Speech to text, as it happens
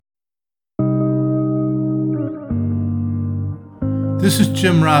This is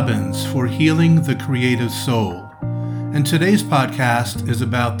Jim Robbins for Healing the Creative Soul, and today's podcast is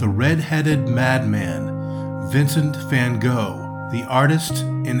about the red-headed madman, Vincent van Gogh, the artist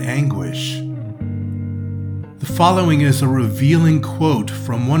in anguish. The following is a revealing quote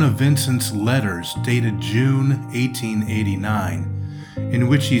from one of Vincent's letters dated June 1889, in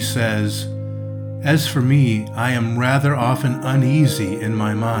which he says, "As for me, I am rather often uneasy in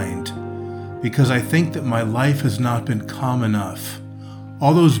my mind, because I think that my life has not been calm enough.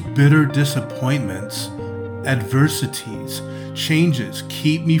 All those bitter disappointments, adversities, changes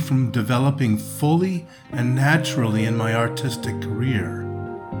keep me from developing fully and naturally in my artistic career."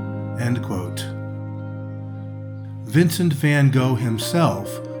 End quote. Vincent van Gogh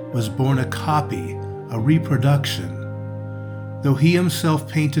himself was born a copy, a reproduction. Though he himself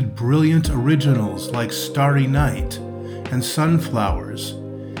painted brilliant originals like Starry Night and Sunflowers,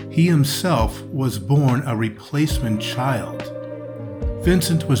 he himself was born a replacement child.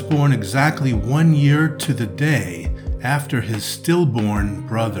 Vincent was born exactly 1 year to the day after his stillborn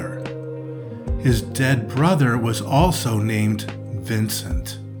brother. His dead brother was also named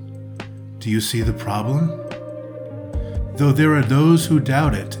Vincent. Do you see the problem? Though there are those who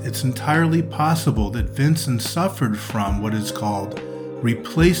doubt it, it's entirely possible that Vincent suffered from what is called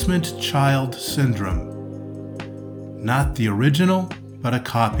replacement child syndrome. Not the original, but a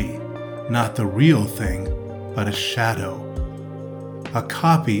copy. Not the real thing, but a shadow. A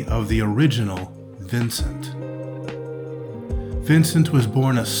copy of the original Vincent. Vincent was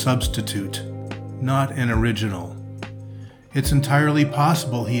born a substitute, not an original. It's entirely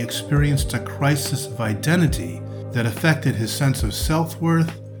possible he experienced a crisis of identity that affected his sense of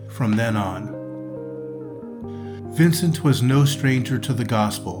self-worth from then on. Vincent was no stranger to the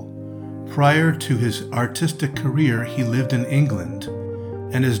gospel. Prior to his artistic career, he lived in England,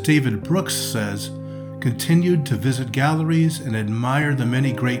 and as David Brooks says, continued to visit galleries and admire the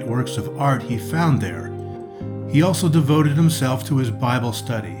many great works of art he found there. He also devoted himself to his Bible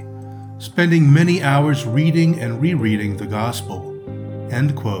study, spending many hours reading and rereading the gospel.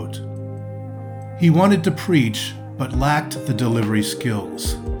 End quote. He wanted to preach, but lacked the delivery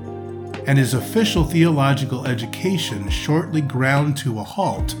skills, and his official theological education shortly ground to a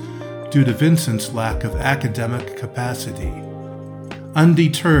halt due to Vincent's lack of academic capacity.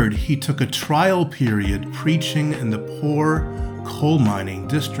 Undeterred, he took a trial period preaching in the poor coal mining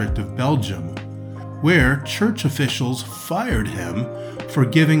district of Belgium, where church officials fired him for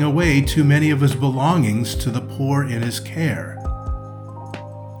giving away too many of his belongings to the poor in his care.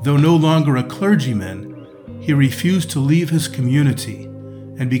 Though no longer a clergyman, he refused to leave his community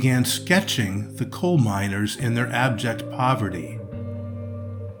and began sketching the coal miners in their abject poverty.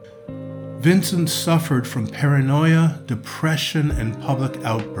 Vincent suffered from paranoia, depression, and public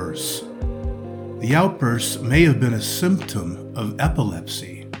outbursts. The outbursts may have been a symptom of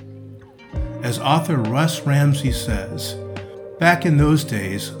epilepsy. As author Russ Ramsey says, back in those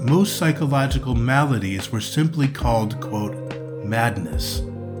days, most psychological maladies were simply called, quote, madness,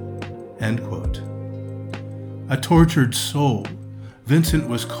 end quote. A tortured soul, Vincent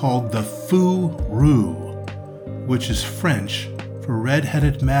was called the fou rou, which is French for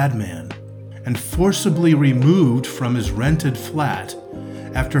red-headed madman, and forcibly removed from his rented flat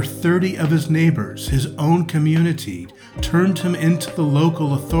after 30 of his neighbors, his own community, turned him into the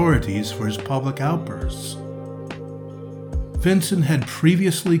local authorities for his public outbursts. Vincent had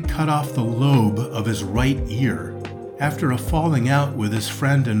previously cut off the lobe of his right ear after a falling out with his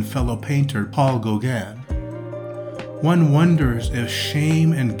friend and fellow painter Paul Gauguin. One wonders if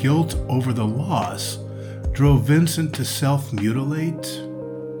shame and guilt over the loss drove Vincent to self-mutilate.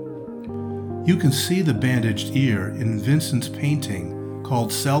 You can see the bandaged ear in Vincent's painting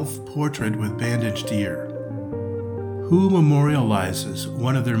called Self-Portrait with Bandaged Ear. Who memorializes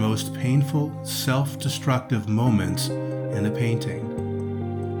one of their most painful, self-destructive moments in a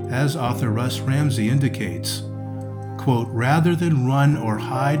painting? As author Russ Ramsey indicates, quote, rather than run or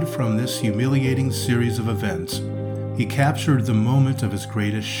hide from this humiliating series of events, he captured the moment of his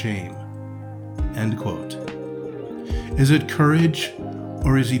greatest shame. End quote. Is it courage,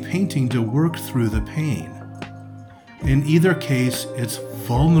 or is he painting to work through the pain? In either case, it's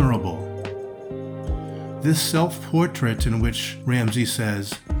vulnerable. This self-portrait in which Ramsey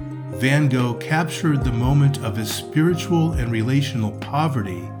says, Van Gogh captured the moment of his spiritual and relational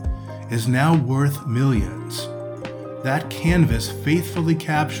poverty is now worth millions. That canvas faithfully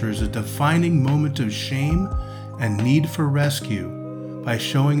captures a defining moment of shame and need for rescue by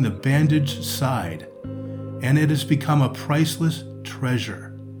showing the bandaged side, and it has become a priceless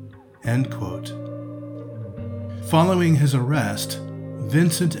treasure. End quote. Following his arrest,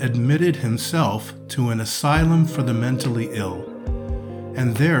 Vincent admitted himself to an asylum for the mentally ill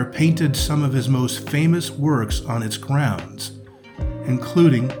and there painted some of his most famous works on its grounds,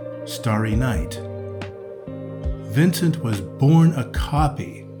 including Starry Night. Vincent was born a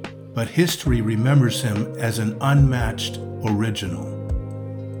copy, but history remembers him as an unmatched original.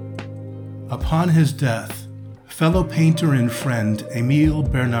 Upon his death, fellow painter and friend Émile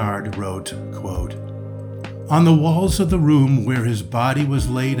Bernard wrote, quote, "On the walls of the room where his body was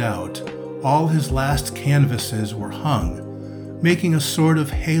laid out, all his last canvases were hung, making a sort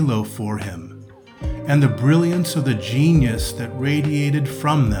of halo for him, and the brilliance of the genius that radiated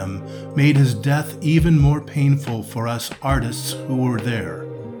from them made his death even more painful for us artists who were there.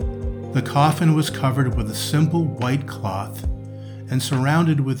 The coffin was covered with a simple white cloth and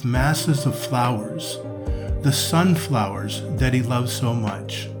surrounded with masses of flowers, the sunflowers that he loved so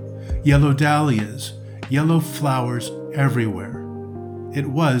much, yellow dahlias, yellow flowers everywhere. It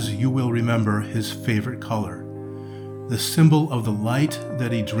was, you will remember, his favorite color, the symbol of the light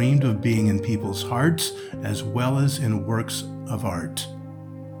that he dreamed of being in people's hearts as well as in works of art."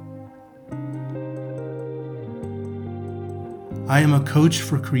 I am a coach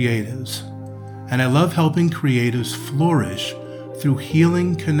for creatives, and I love helping creatives flourish through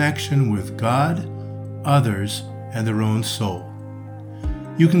healing connection with God, others, and their own soul.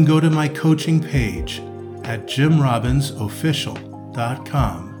 You can go to my coaching page at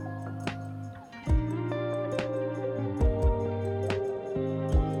jimrobbinsofficial.com